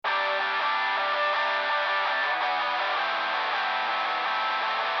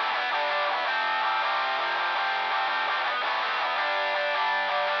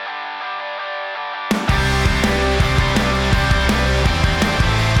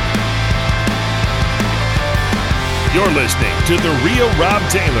You're listening to The Real Rob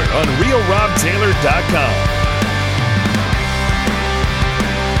Taylor on RealRobTaylor.com.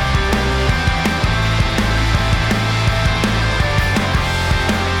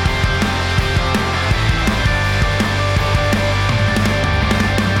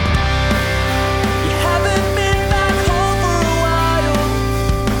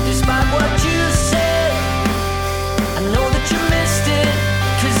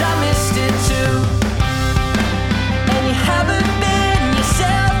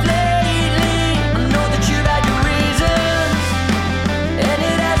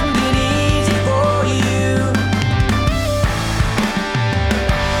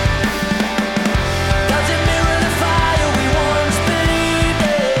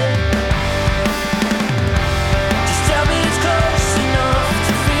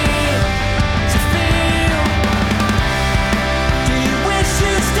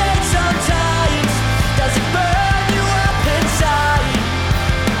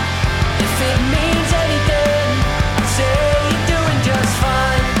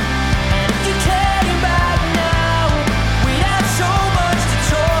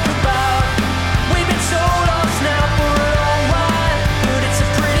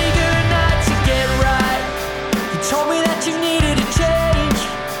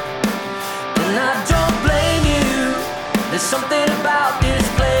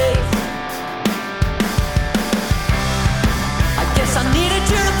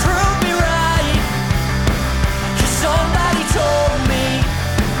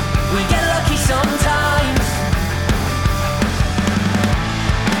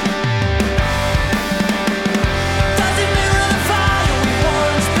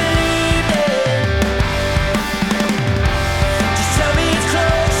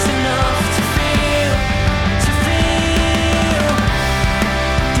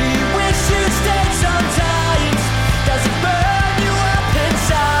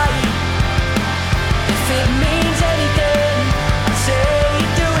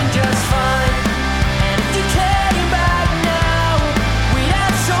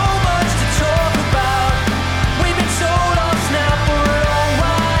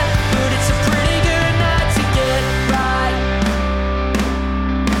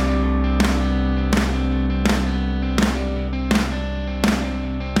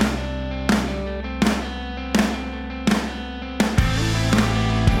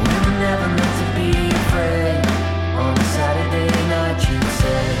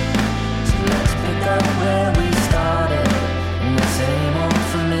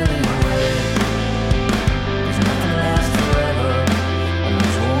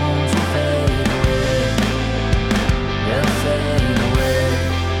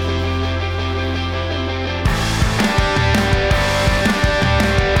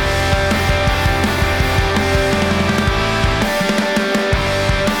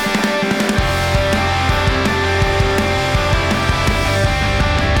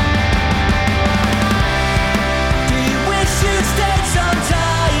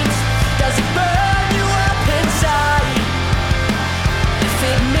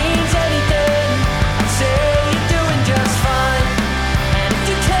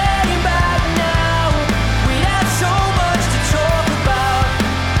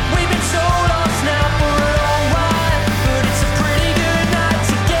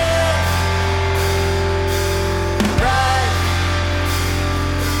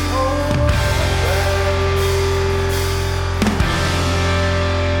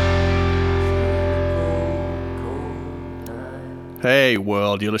 Hey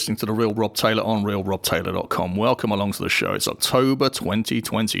world, you're listening to The Real Rob Taylor on RealRobTaylor.com. Welcome along to the show. It's October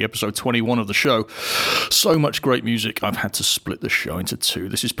 2020, episode 21 of the show. So much great music, I've had to split the show into two.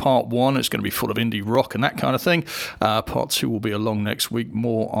 This is part one. It's going to be full of indie rock and that kind of thing. Part two will be along next week.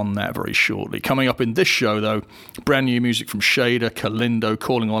 More on that very shortly. Coming up in this show, though, brand new music from Shader, Kalindo,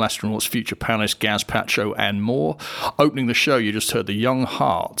 Calling All Astronauts, Future Palace, Gazpacho, and more. Opening the show, you just heard The Young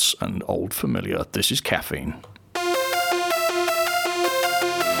Hearts and Old Familiar. This is Caffeine.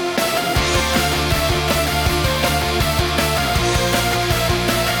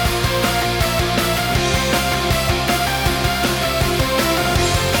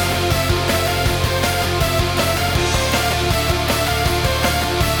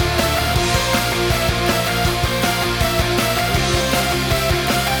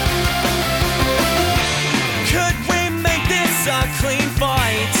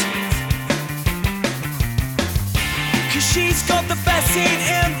 She's got the best seat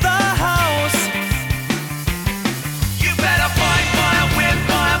in the house. You better fight, win,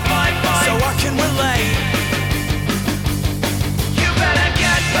 fight, so I can relate. You better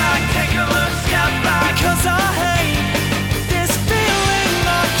get back, take a look, step back, because I hate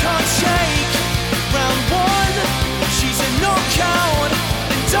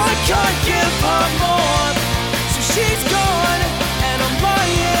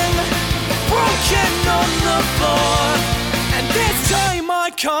the floor. And this time I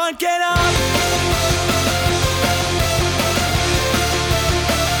can't get up.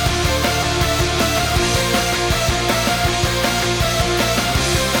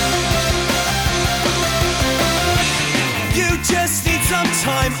 You just need some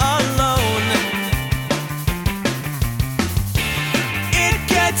time alone. It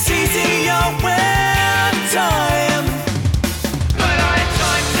gets easier with time. But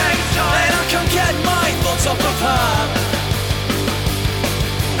time takes time, and I can't get my thoughts off of her.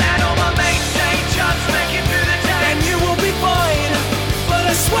 And all my mates say just make it through the day, and you will be fine. But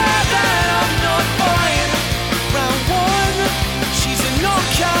I swear that I'm not fine. Round one, she's a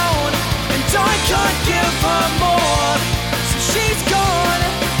knockout, and I can't give her more. So she's gone,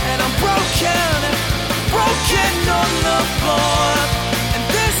 and I'm broken on the floor. And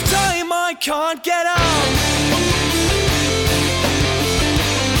this time I can't get up.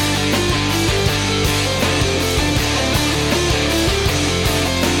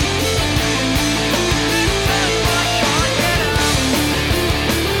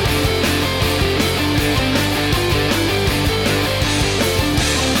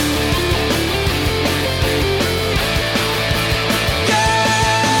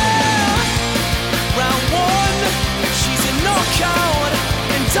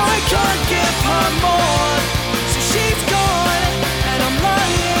 I can't give her more. So she's gone, and I'm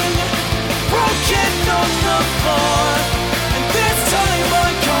lying broken on the floor. And this time I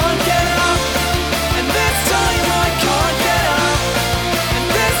can't get up. And this time I can't get up. And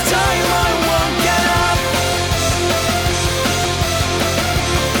this time I won't get up.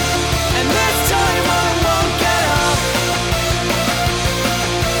 And this time I won't get up.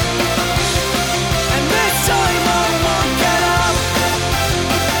 And this time I won't get up.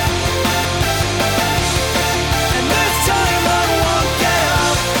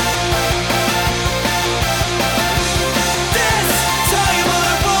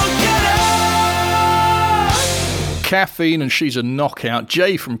 Caffeine and She's a Knockout.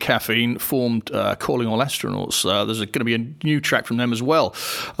 Jay from Caffeine formed Calling All Astronauts. There's going to be a new track from them as well,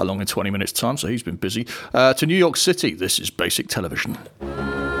 along in 20 minutes' time, so he's been busy. To New York City, this is Basic Television.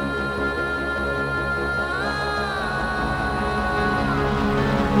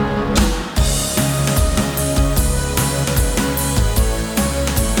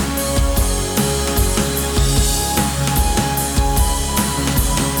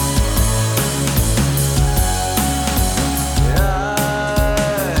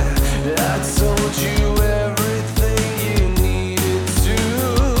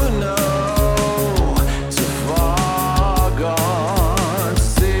 To far gone.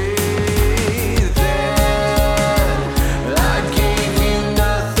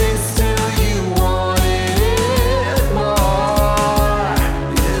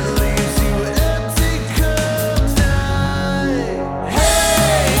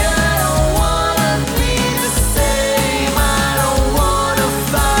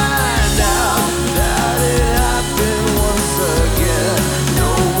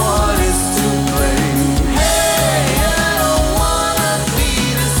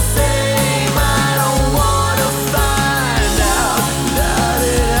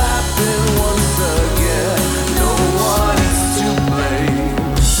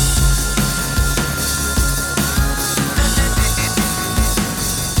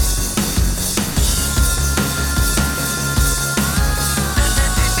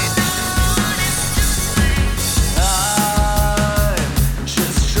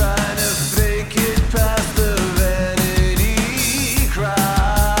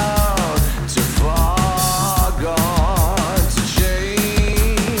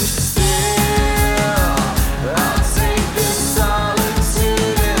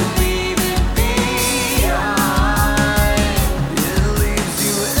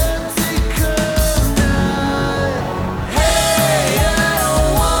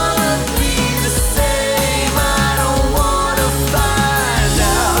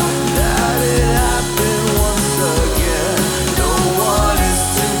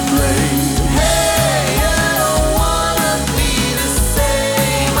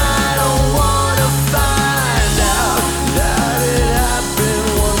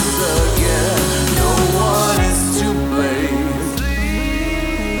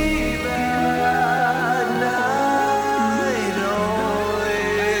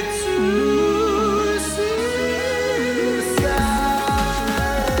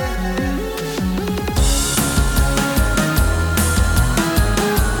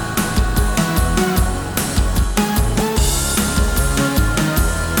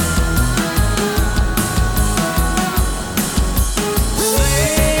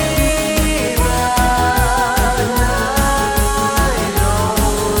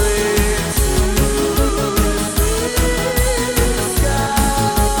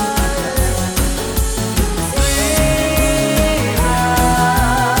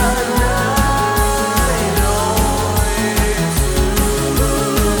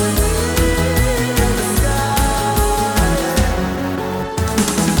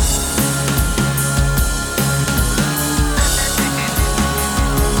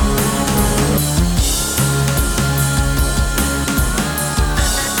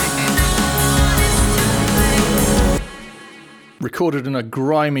 recorded in a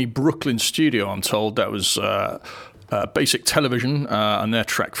grimy Brooklyn studio, I'm told. That was Basic Television and their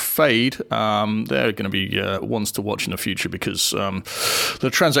track Fade. They're going to be ones to watch in the future because the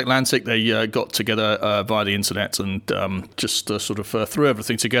Transatlantic, they got together via the internet and just sort of threw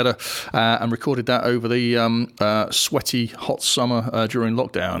everything together and recorded that over the sweaty, hot summer during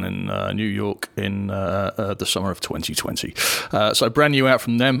lockdown in New York in the summer of 2020. So brand new out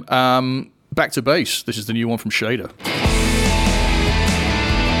from them. Back to Bass. This is the new one from Shader.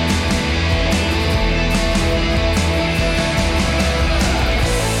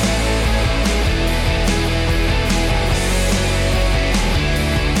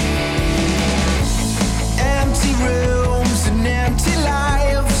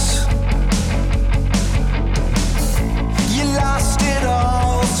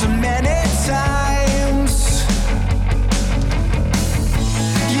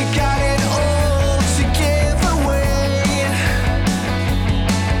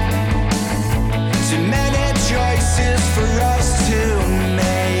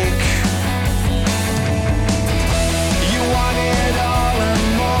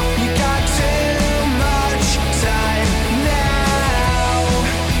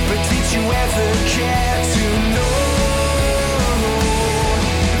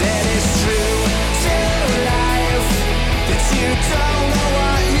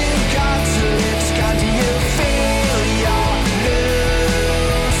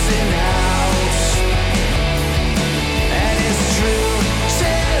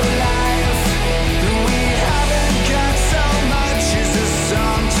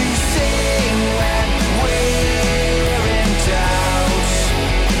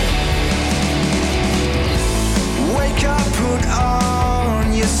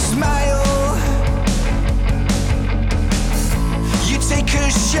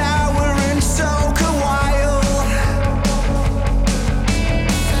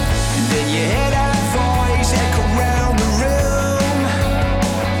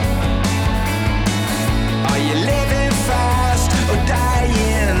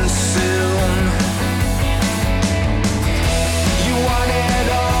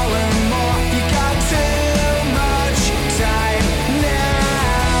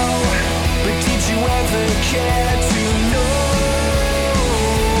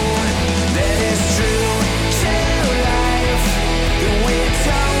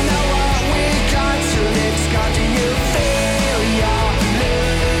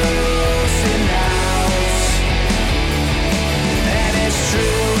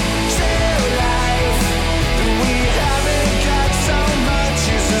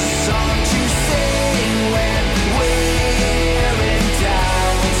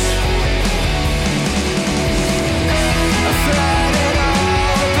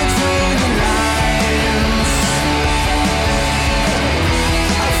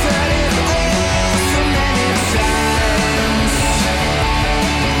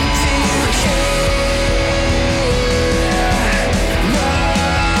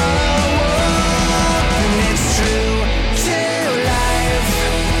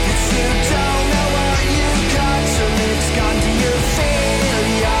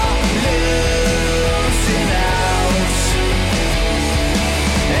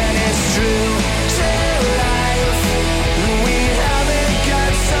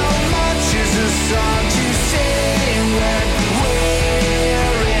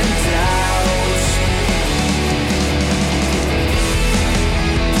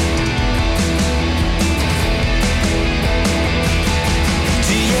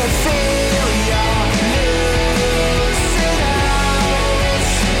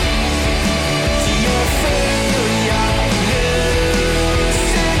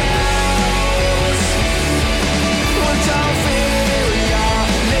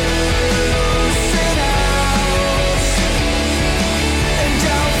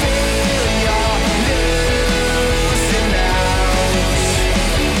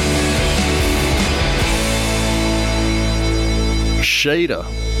 Shader,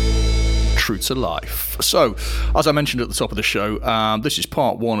 True to Life. So, as I mentioned at the top of the show, this is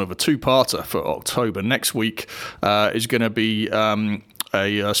part one of a two-parter for October. Next week is going to be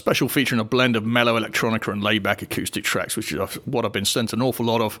a special featuring a blend of mellow electronica and laid-back acoustic tracks, which is what I've been sent an awful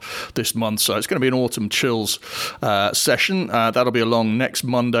lot of this month. So it's going to be an Autumn Chills session. That'll be along next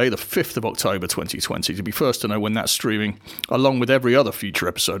Monday, the 5th of October 2020. To be first to know when that's streaming, along with every other future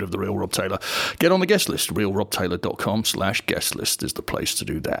episode of The Real Rob Taylor. Get on the guest list. realrobtaylor.com/guest list is the place to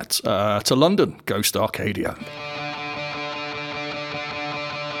do that. To London, Ghost Arcadia.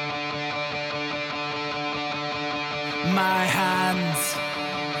 My hands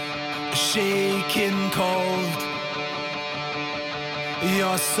are shaking cold.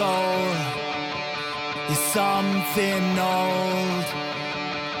 Your soul is something old,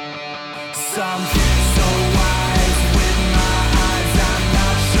 something so wise. With my eyes, I'm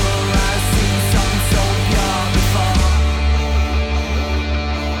not sure I've seen something so pure before.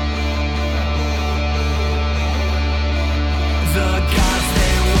 The gods,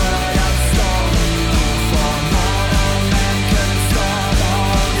 they would have stolen you for more men could store the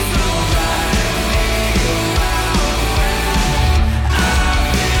holy you. Drag me around where I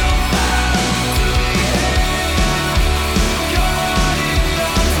feel bound to be here, caught in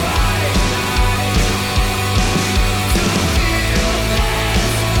your twilight, to feel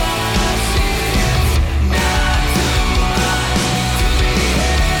this rush. It's not too much to be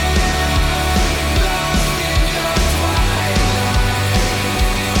here, lost in your twilight.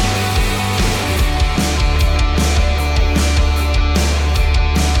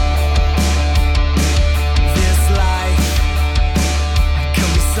 This life can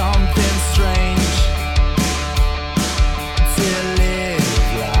be something strange. To live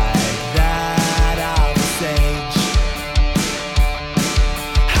like that off stage.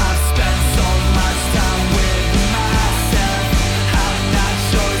 I've spent so much time with myself. I'm not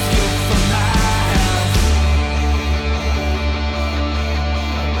sure it's good for my health.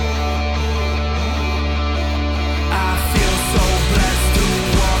 I feel so blessed to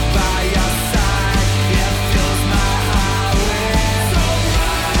walk by your side. It fills my heart with so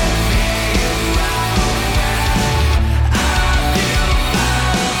ride me around where I feel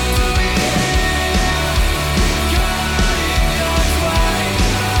bound to be here, caught in your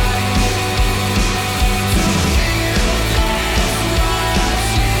twilight, to feel this rush.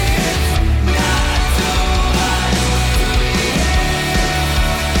 It's not too much to be here,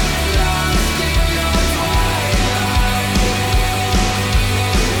 lost in your twilight.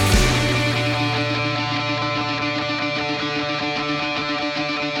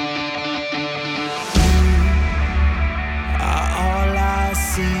 All I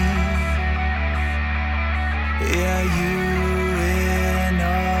see, yeah, you in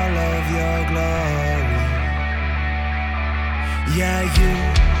all of your glory. Yeah, you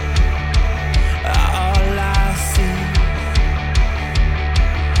are all I see.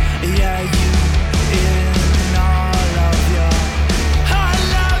 Yeah, you in all of your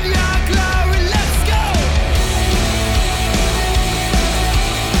glory. Let's go.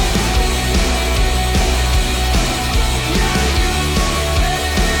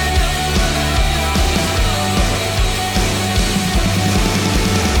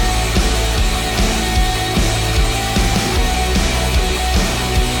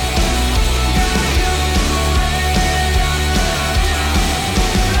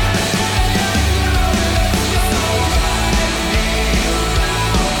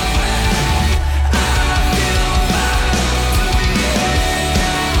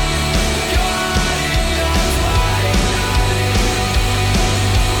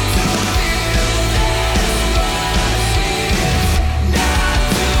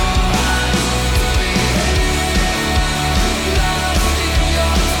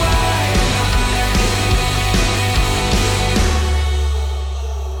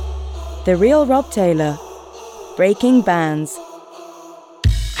 The Real Rob Taylor, Breaking Bands.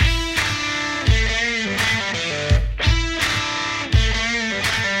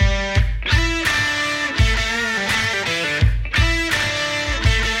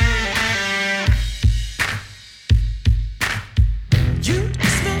 You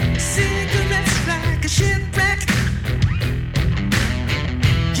smoke cigarettes like a shipwreck.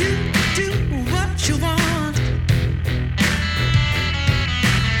 You do what you want.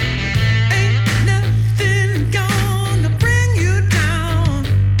 Ain't nothing gonna bring you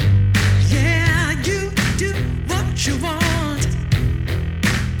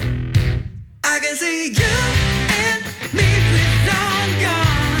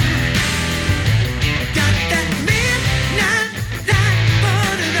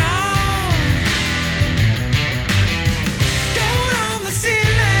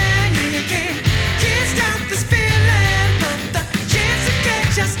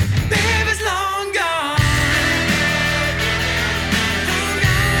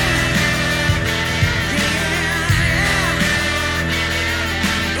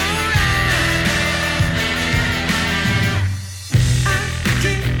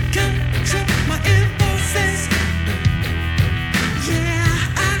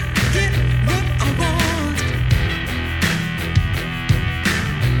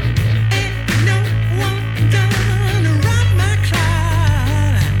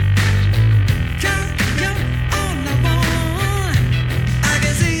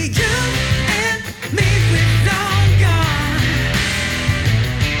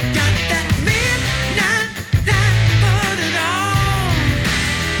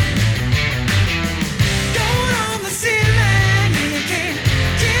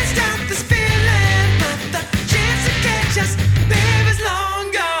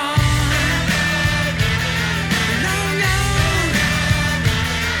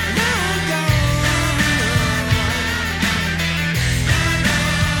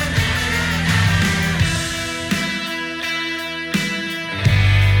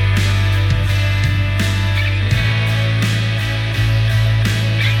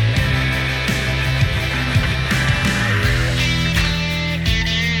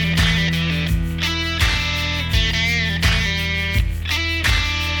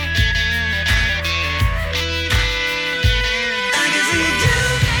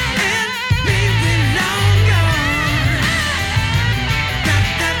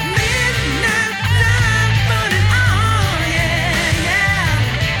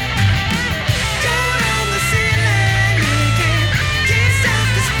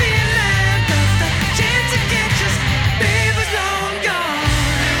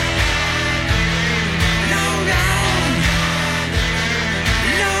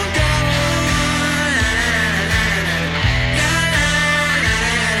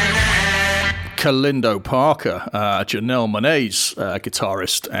Kalindo Parker, Janelle Monet's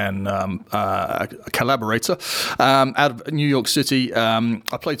guitarist and collaborator out of New York City. I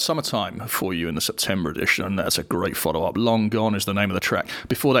played Summertime for you in the September edition, and that's a great follow-up. Long Gone is the name of the track.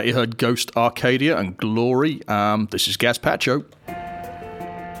 Before that, you heard Ghost Arcadia and Glory. This is Gazpacho.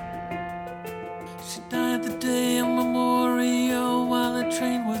 She died the day of Memorial while the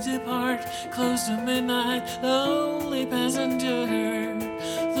train would depart. Close to midnight, lonely passenger.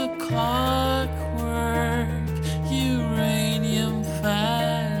 The clockwork uranium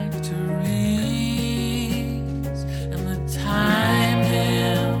factories and the time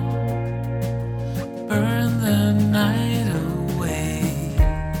hand burn the night away.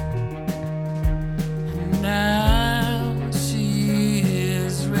 And now she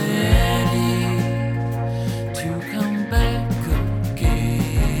is ready to come back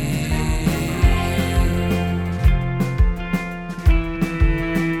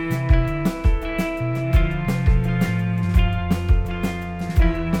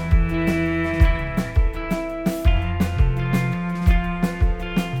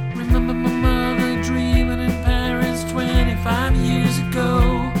Remember my mother dreaming in Paris 25 years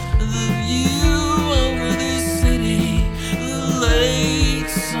ago. The view over the city, the lake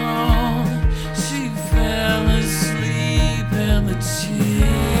song. She fell asleep in the chair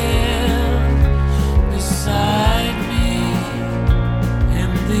beside me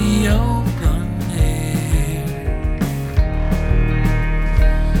in the open air.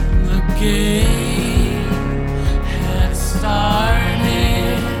 The game had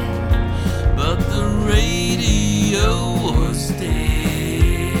started, but the radio was dead.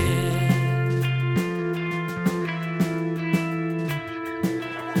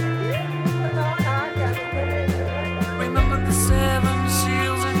 Remember the seven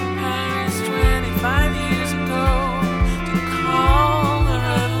shields in Paris 25 years ago. To call the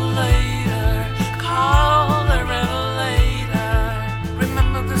revelator, call the revelator.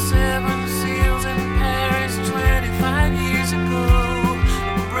 Remember the seven seals in Paris 25 years ago.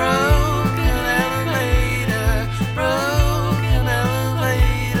 Broken elevator, broken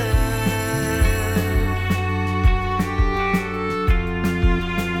elevator.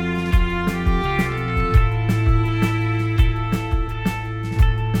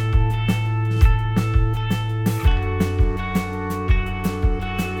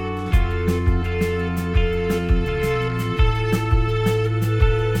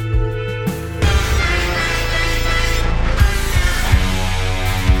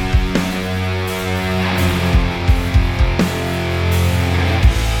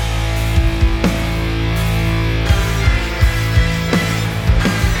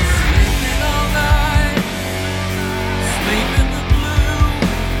 Sleeping all night, sleep in the blue,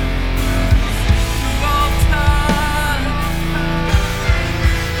 through all time.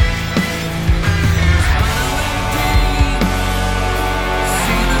 Tunnel deep,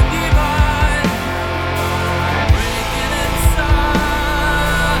 see the divide, breaking inside.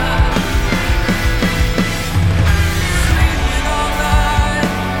 Sleeping all night,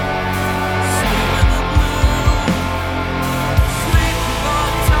 sleep in the blue, sleep through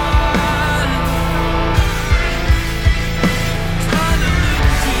all time. Tunnel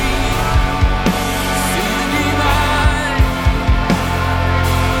deep, see the divide,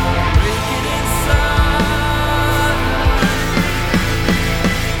 breaking inside.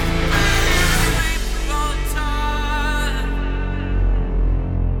 Sleep through all time.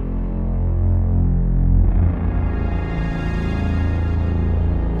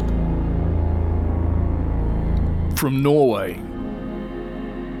 From Norway.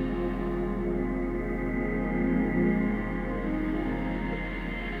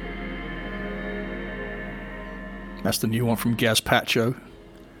 That's the new one from Gazpacho.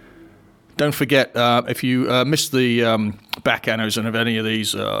 Don't forget, if you missed the back annos and of any of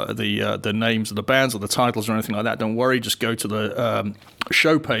these, the names of the bands or the titles or anything like that, don't worry. Just go to the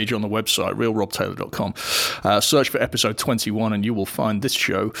show page on the website, realrobtaylor.com. Search for episode 21 and you will find this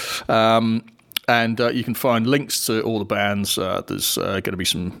show. And you can find links to all the bands. There's going to be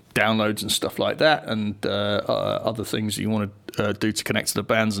some downloads and stuff like that, and other things you want to do to connect to the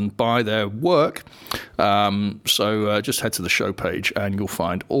bands and buy their work. So just head to the show page and you'll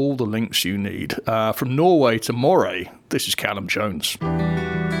find all the links you need. From Norway to Moray, this is Callum Jones.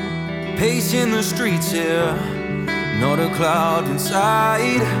 Pacing the streets here, not a cloud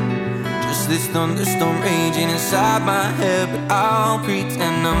inside. Just this thunderstorm raging inside my head, but I'll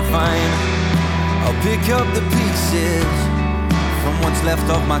pretend I'm fine. I'll pick up the pieces from what's left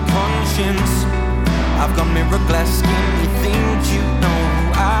of my conscience. I've got mirror glass skin, you think you know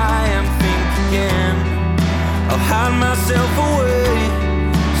who I am, think again. I'll hide myself away,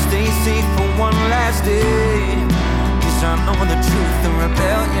 stay safe for one know the truth, the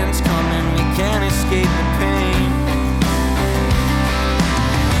rebellion's coming, we can't escape the pain.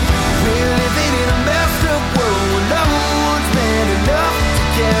 We're living in a messed up world where no one's man enough to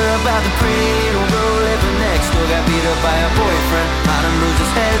care about the pretty little girl living next door. Got beat up by a boyfriend, had him lose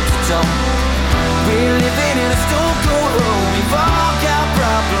his head to toe. We're living in a stone cold home, we've all got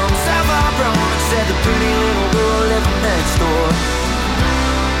problems, have our own, except the pretty little girl living next door.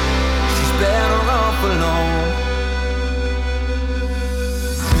 She's better off alone.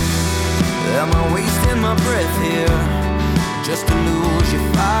 Am I wasting my breath here just to lose your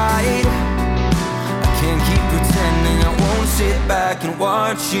fight? I can't keep pretending I won't sit back and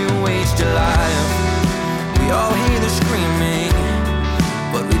watch you waste your life. We all hear the screaming,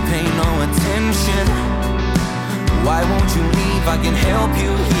 but we pay no attention. Why won't you leave? I can help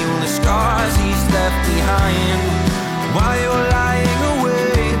you heal the scars he's left behind. While you're lying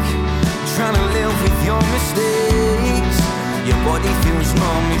awake, trying to live with your mistakes, your body feels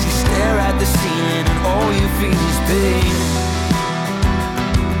numb as you stare at the ceiling and all you feel is pain.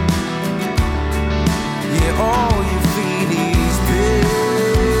 Yeah, all you feel is pain.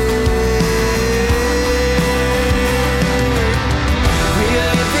 We're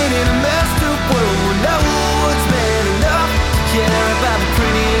living in a messed up world where no one's man enough to care about the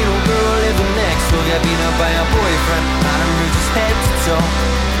pretty little girl living next door. Got beat up by a boyfriend, had him lose his head to toe.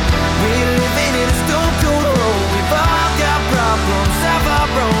 We're living in a stone cold hole, we've all got problems, have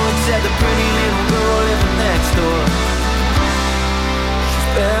our own, except the pretty little girl living next door. She's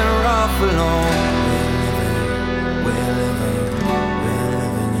better off alone. We're living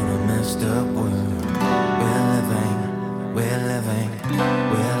in a messed up world. We're living in a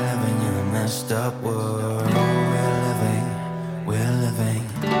messed up world. We're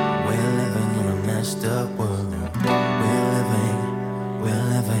living in a messed up world. We're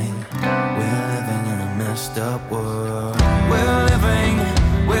living in a messed up world. We're living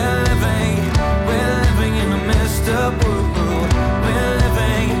in a messed up world.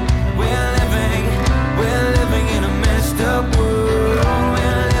 We're living in a messed up world.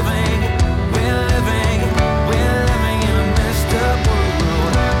 We're living in a messed up world.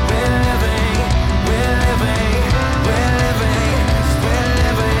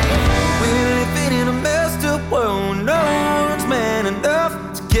 We're living in a messed up world. No one's man enough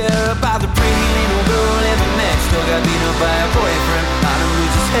to care about the pretty little girl living next door. Got beat up by a boyfriend, had him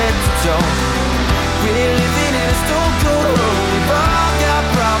lose his head to toe. We're living in a stone cold hole, we've all got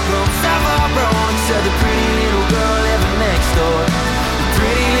problems, have our own, except the pretty little girl living next door. The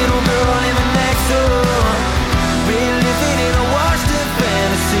pretty little girl living next door. We're living in a washed-up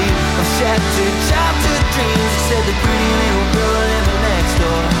fantasy of shattered childhood dreams, except the pretty little girl living next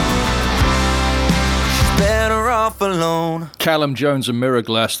door. She's better off alone. Callum Jones and Mirror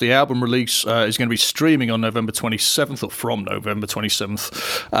Glass. The album release is going to be streaming on November 27th, or from November 27th.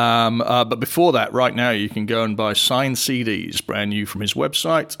 But before that, right now, you can go and buy signed CDs, brand new from his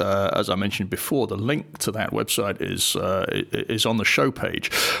website. As I mentioned before, the link to that website is on the show page,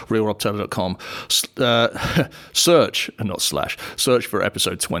 realrobtaylor.com. Search for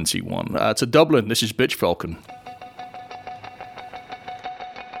episode 21. To Dublin, this is Bitch Falcon.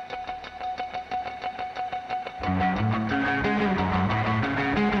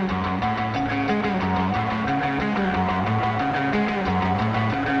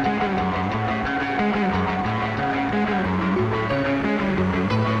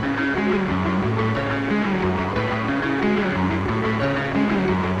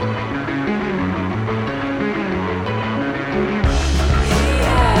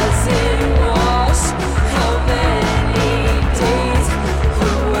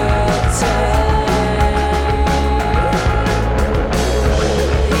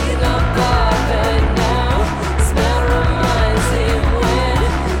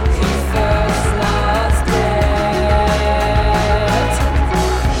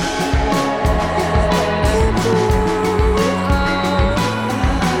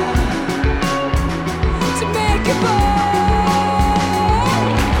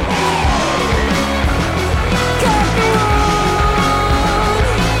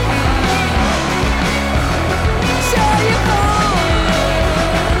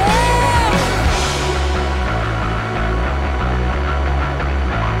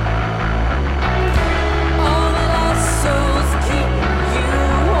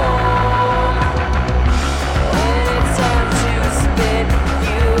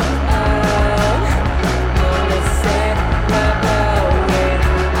 Say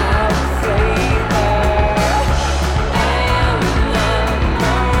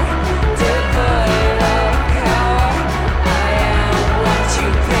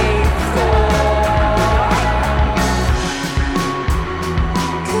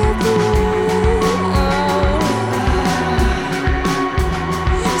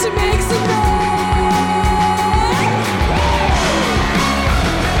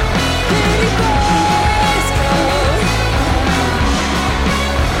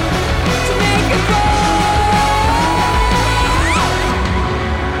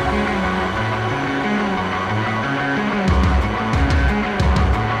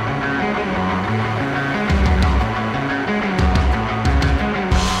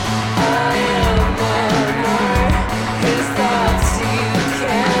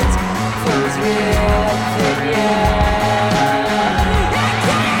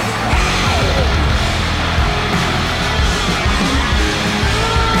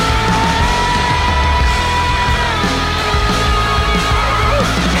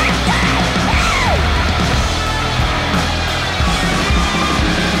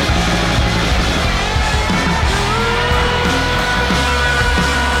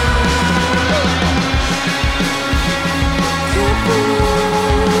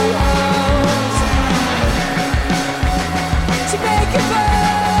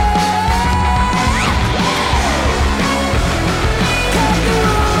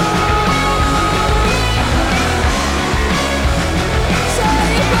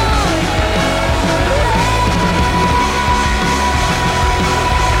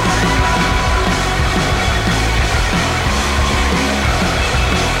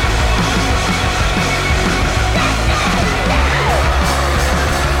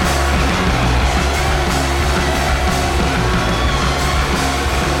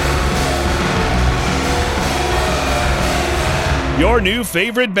your new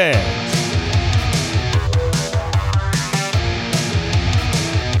favorite bands.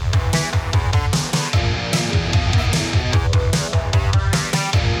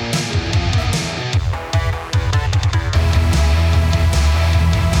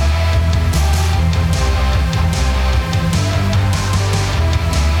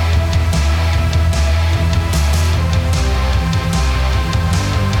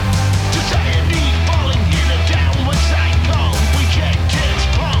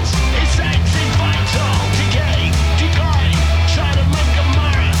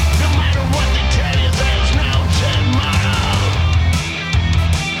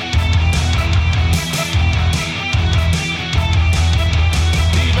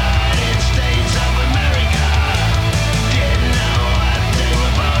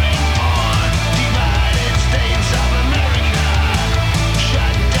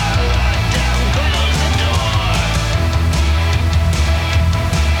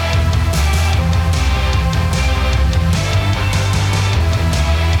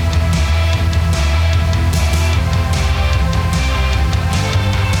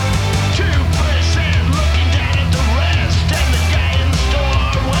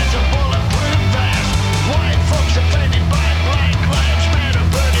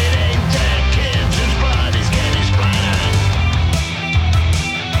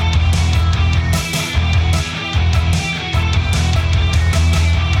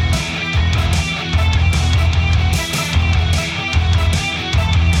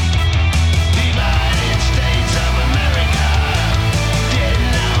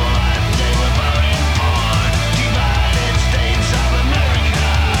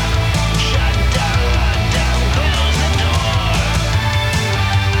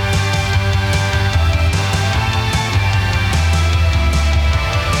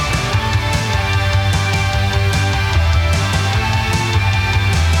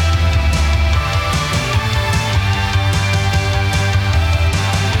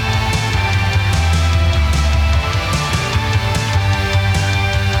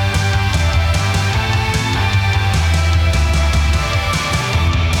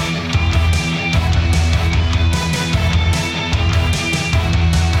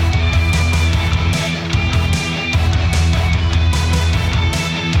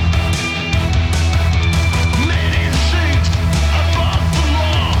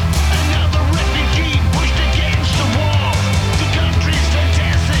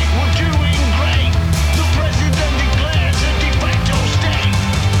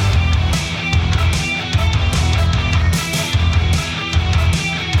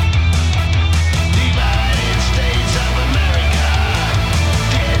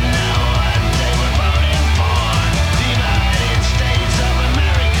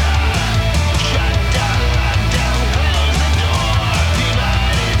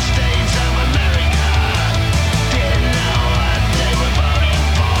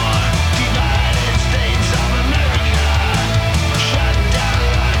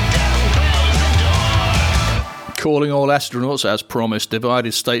 Calling all astronauts, as promised.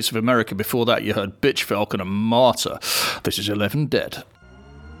 Divided States of America. Before that, you heard Bitch Falcon and Martyr. This is 11 Dead.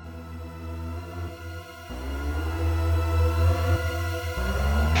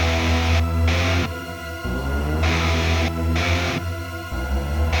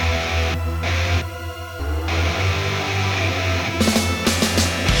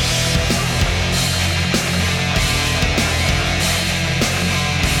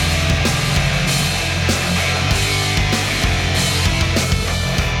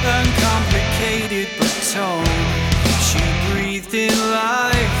 Uncomplicated but tone. She breathed in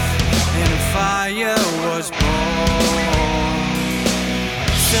life, and a fire was born.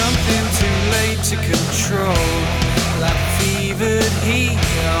 Something too late to control, like fevered heat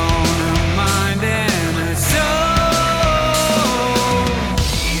on her mind and her soul.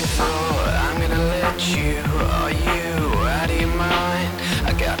 You thought I'm gonna let you, are you out of your mind?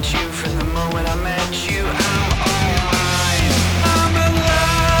 I got you from the moment I met you. I'm all mine. I'm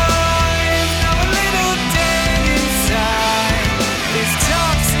alive, now a little dead inside. This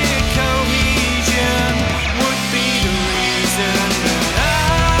toxic cohesion would be the reason that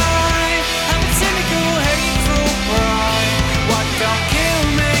I'm a cynical, hateful pride. What don't kill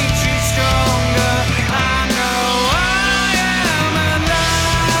makes you stronger. I know I am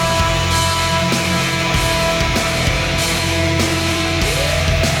alive.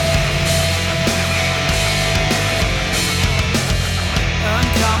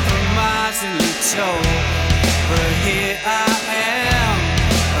 Uncompromisingly told, but here I am,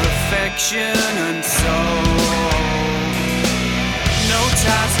 affection and soul. No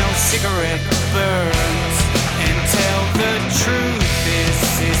ties, no cigarette burns, and tell The truth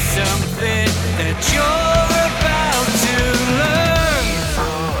is something that you're about to learn.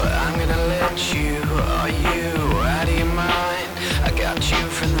 I'm gonna let you, are you out of your mind? I got you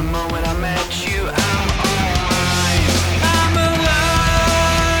from the moment I met you. I'm all mine. I'm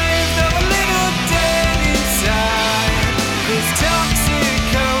alive, though a little dead inside. This toxic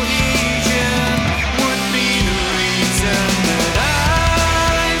cohesion would be the reason that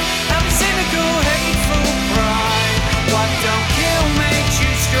I have a cynical, hateful pride. What don't kill makes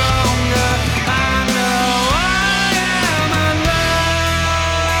you stronger. I know I am alive.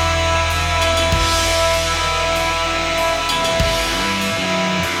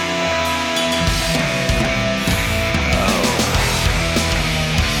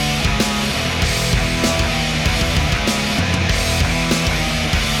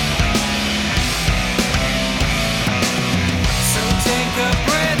 So take a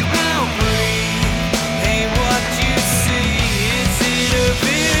breath now, breathe. Hey, what you see, is it a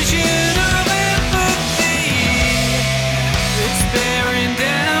vision of empathy? It's bearing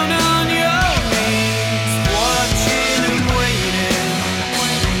down on your knees, watching and waiting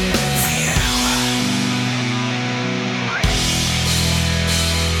for you.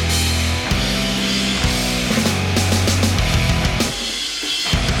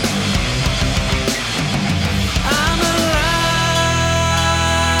 I'm alive,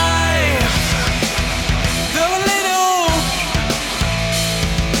 though a little.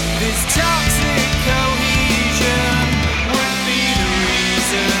 This toxic cohesion would be the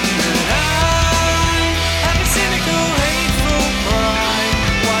reason that I have a cynical, hateful pride.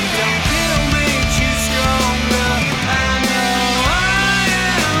 What don't kill makes you stronger. I know I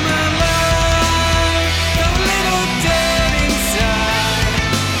am alive, though a little dead inside.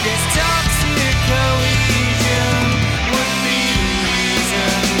 This toxic cohesion would be the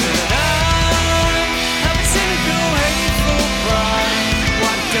reason that I have a cynical, hateful pride.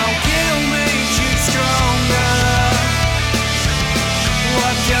 What don't kill makes you stronger.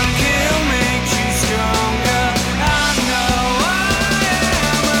 What don't kill makes you stronger. I know I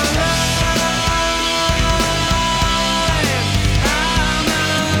am alive. I'm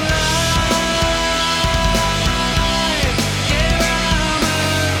alive. Yeah, I'm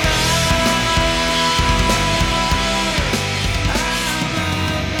alive.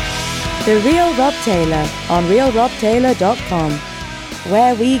 The Real Rob Taylor on realrobtaylor.com.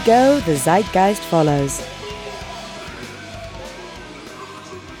 Where we go, the zeitgeist follows.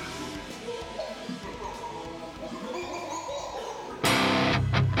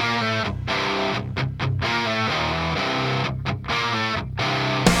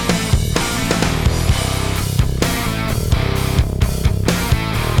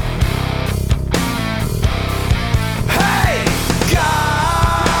 Hey,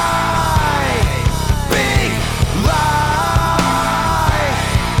 guy, big lie.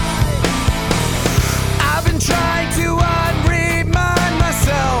 I've been trying to unremind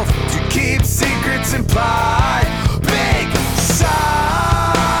myself to keep secrets implied. Big sigh,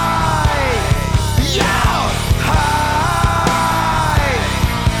 yow, high.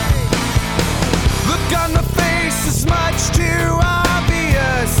 Look on my face is much too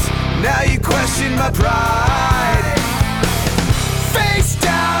obvious. Now you question my pride. Face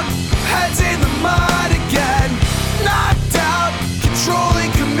down, heads in the mud again. Knocked out,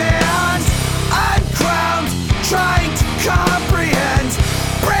 controlling commands. Uncrowned, trying to comprehend.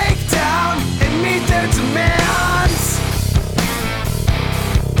 Break down and meet their demands.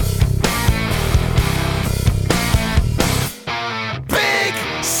 Big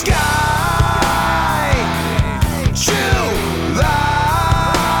sky, July.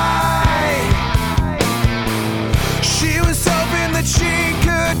 She was hoping that she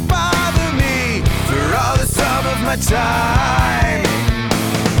could bother me for all the sum of my time.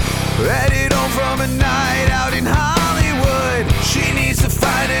 Headed home from a night out in Hollywood. She needs to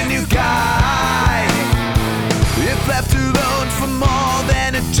find a new guy. If left alone for more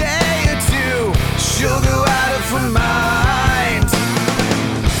than a day or two, she'll go out of her mind.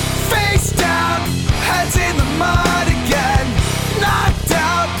 Face down, heads in the mud again. Knocked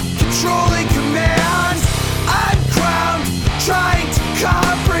out, controlling commands. Uncrowned, trying to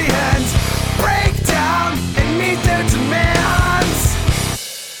comprehend. Break down and meet their demands.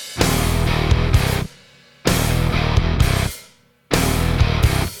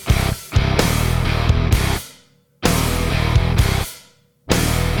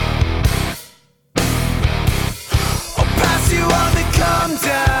 I'll pass you on the come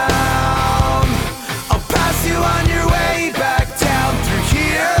down. I'll pass you on your way back down through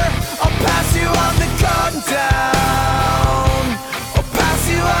here. I'll pass you on the come down. I'll pass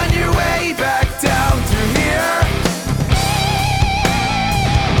you on your way back down through here.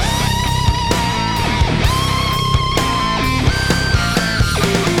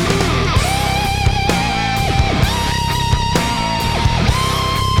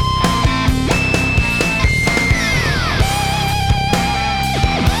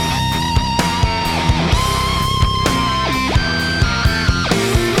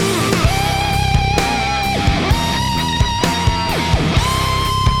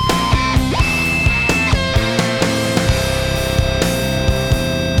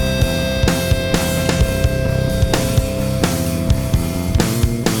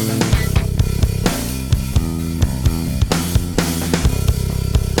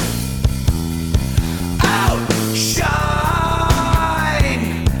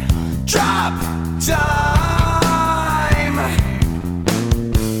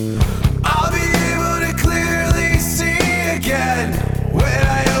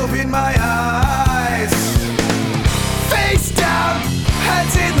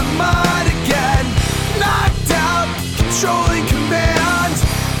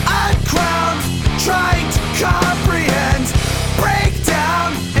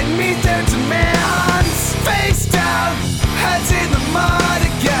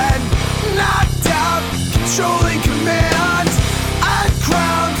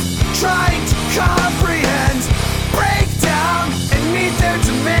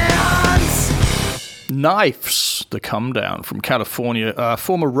 Knives, The Come Down from California,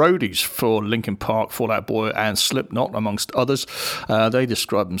 former roadies for Linkin Park, Fall Out Boy, and Slipknot, amongst others. They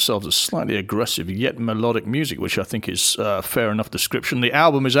describe themselves as slightly aggressive yet melodic music, which I think is a fair enough description. The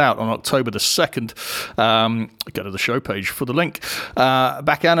album is out on October the 2nd. Go to the show page for the link.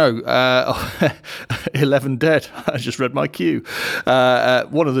 Back anno, 11 Dead. I just read my cue.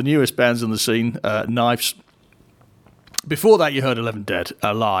 One of the newest bands on the scene, Knives. Before that, you heard 11 Dead.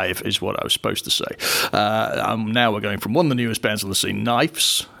 Alive is what I was supposed to say. Now we're going from one of the newest bands on the scene,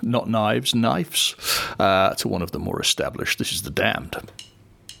 Knives, not Knives, Knives, to one of the more established. This is The Damned.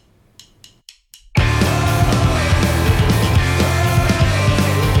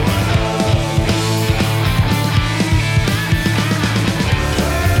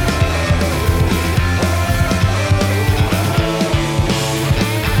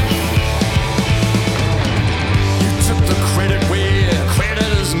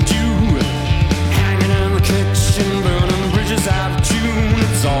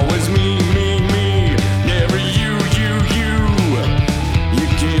 Always me, never you.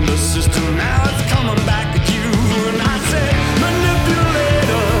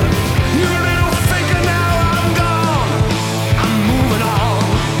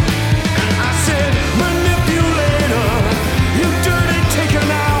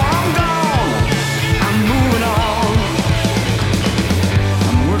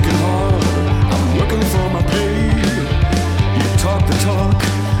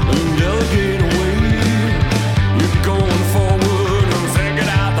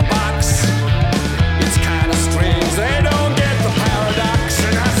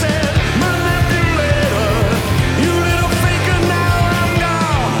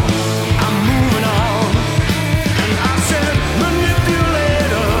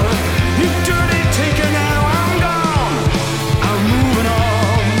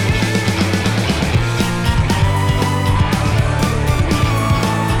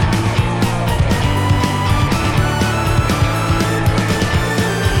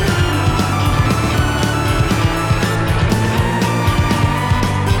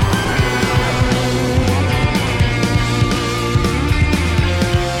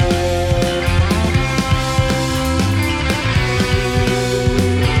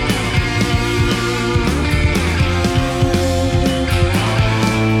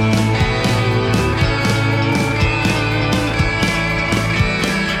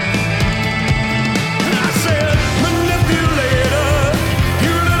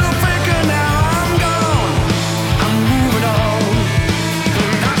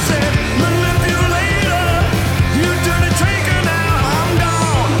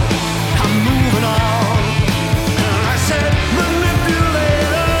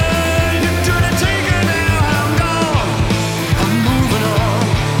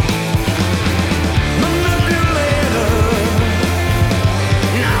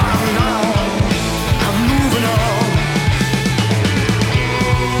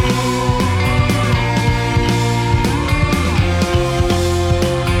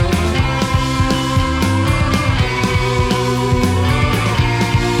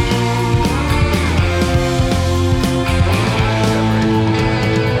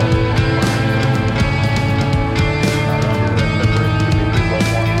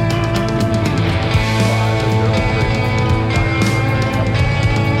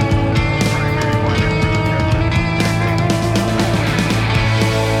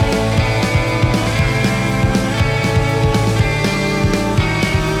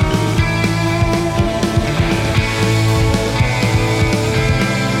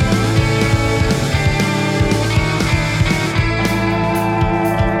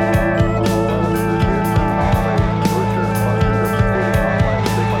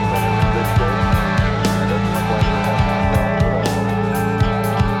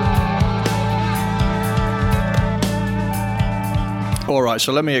 All right,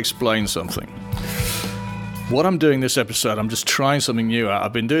 so let me explain something. What I'm doing this episode, I'm just trying something new out.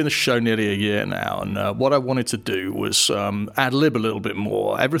 I've been doing the show nearly a year now, and what I wanted to do was ad-lib a little bit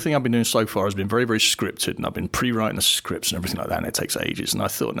more. Everything I've been doing so far has been very, very scripted, and I've been pre-writing the scripts and everything like that, and it takes ages. And I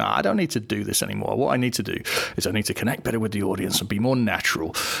thought, no, I don't need to do this anymore. What I need to do is I need to connect better with the audience and be more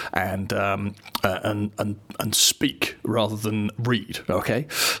natural and speak rather than read. Okay,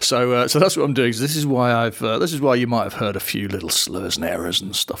 so that's what I'm doing. So this is why you might have heard a few little slurs and errors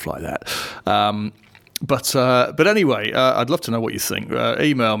and stuff like that. But anyway, I'd love to know what you think.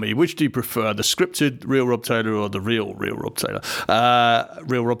 Email me. Which do you prefer, the scripted Real Rob Taylor or the real Rob Taylor?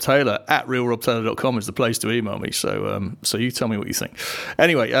 Real Rob Taylor at realrobtaylor.com is the place to email me. So you tell me what you think.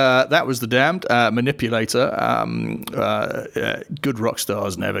 Anyway, that was The Damned, Manipulator. Good rock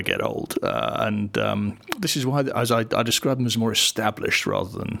stars never get old, and this is why, as I describe them as more established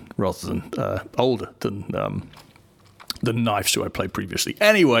rather than older than Knives, who I played previously.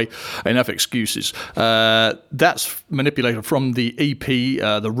 Anyway, enough excuses. That's Manipulator from the EP,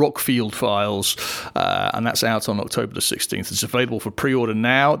 the Rockfield Files, and that's out on October the 16th. It's available for pre-order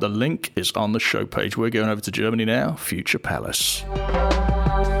now. The link is on the show page. We're going over to Germany now. Future Palace.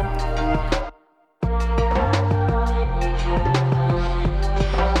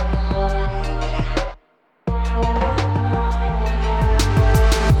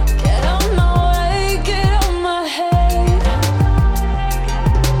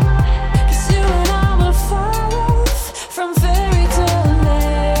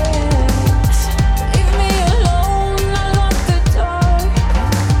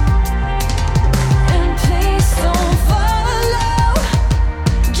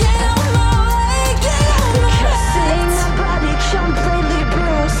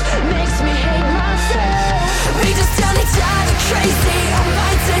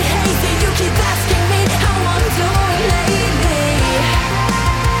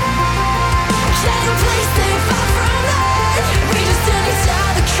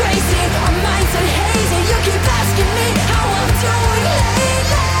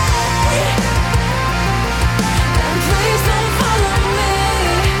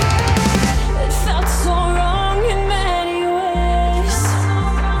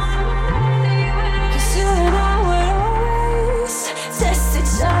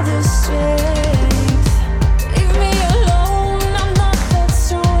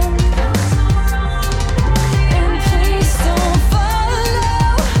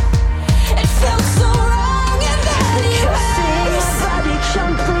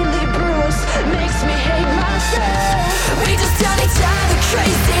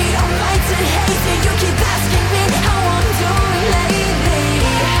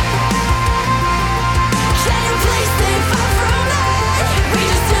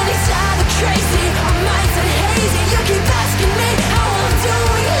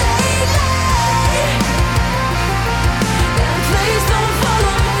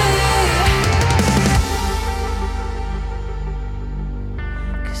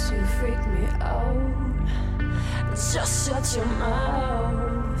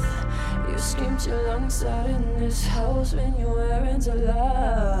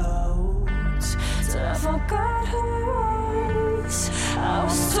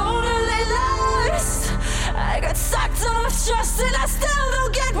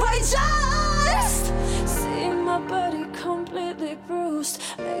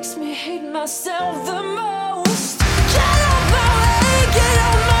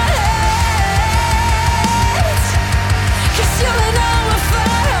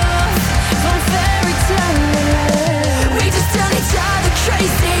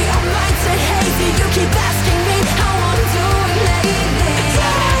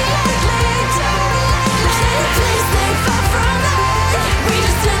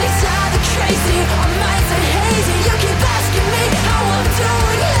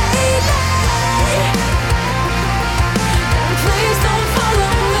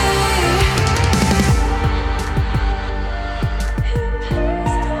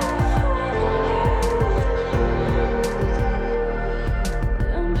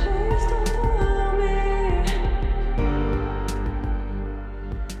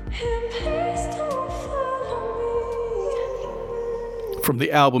 From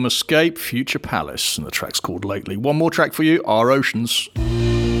the album Escape, Future Palace, and the track's called Lately. One more track for you, Our Oceans.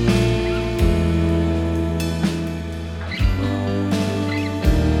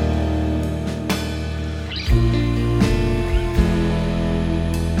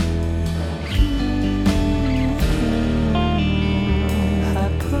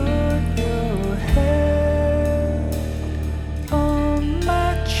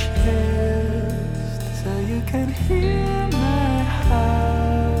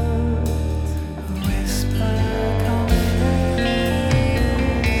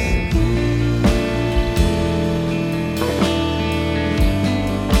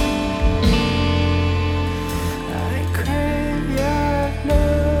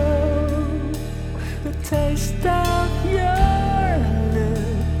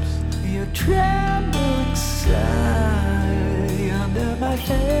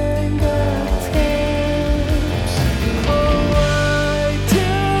 Why do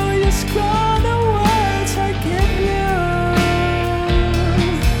you scroll away?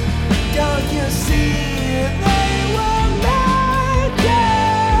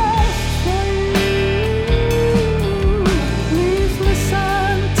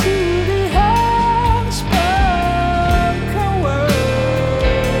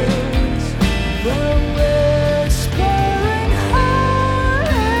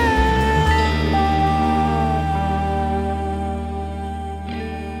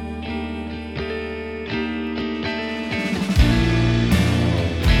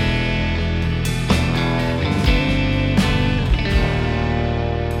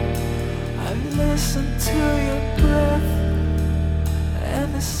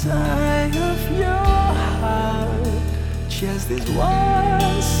 is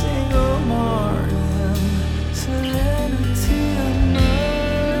one single morning, serenity unknown.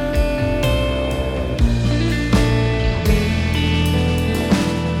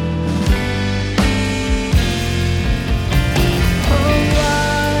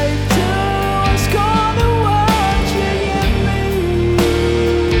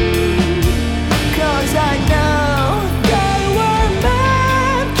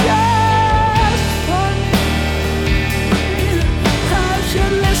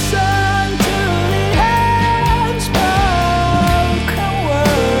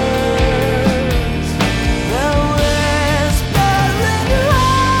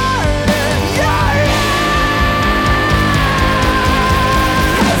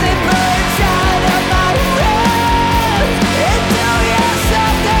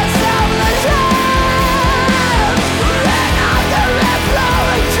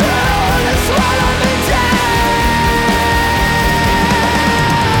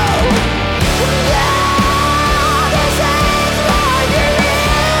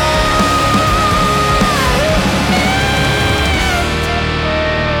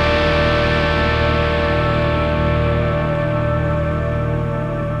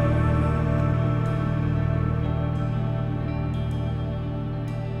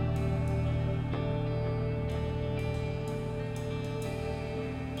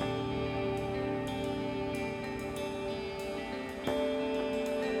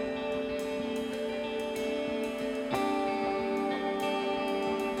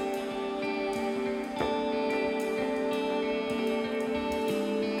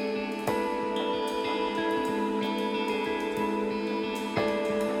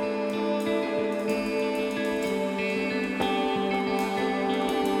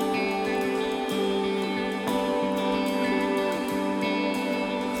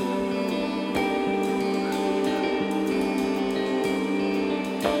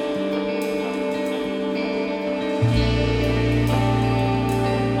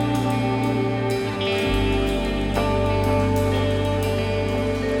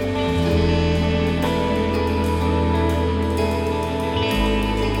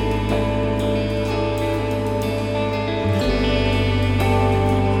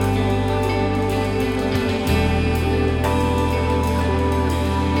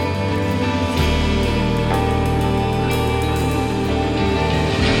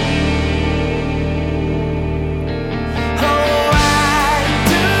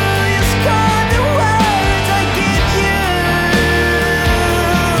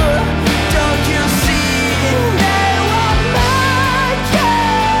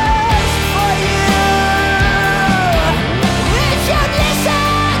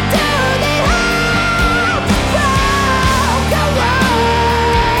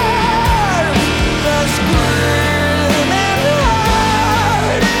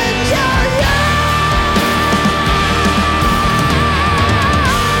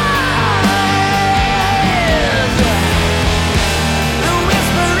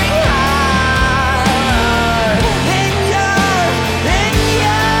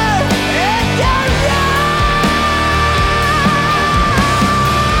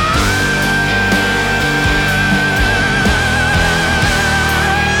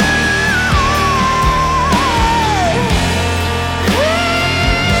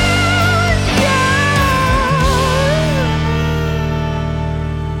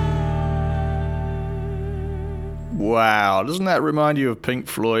 Wow, doesn't that remind you of Pink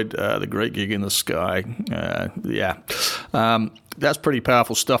Floyd, The Great Gig in the Sky? That's pretty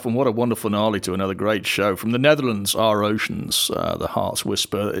powerful stuff, and what a wonderful finale to another great show. From the Netherlands, Our Oceans, The Heart's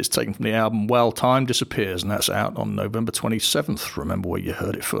Whisper. It's taken from the album While Time Disappears, and that's out on November 27th. Remember where you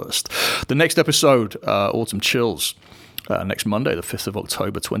heard it first. The next episode, Autumn Chills. Next Monday, the 5th of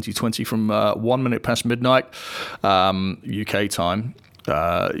October 2020, from 1 minute past midnight UK time.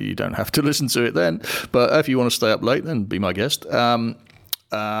 You don't have to listen to it then, but if you want to stay up late, then be my guest. Full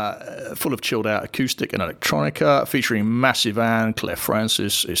of chilled out acoustic and electronica, featuring Massive Anne, Claire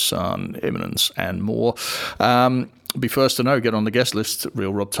Francis, Isan, Imminence, and more. Be first to know, get on the guest list at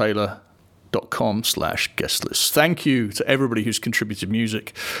realrobtaylor.com/guest list. Thank you to everybody who's contributed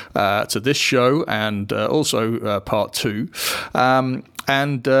music to this show and also part 2.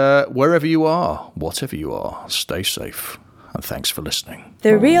 And wherever you are, whatever you are, stay safe. And thanks for listening.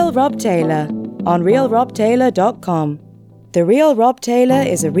 The Real Rob Taylor on realrobtaylor.com. The Real Rob Taylor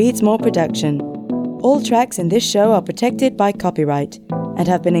is a Readsmore production. All tracks in this show are protected by copyright and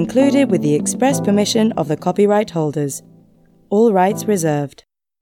have been included with the express permission of the copyright holders. All rights reserved.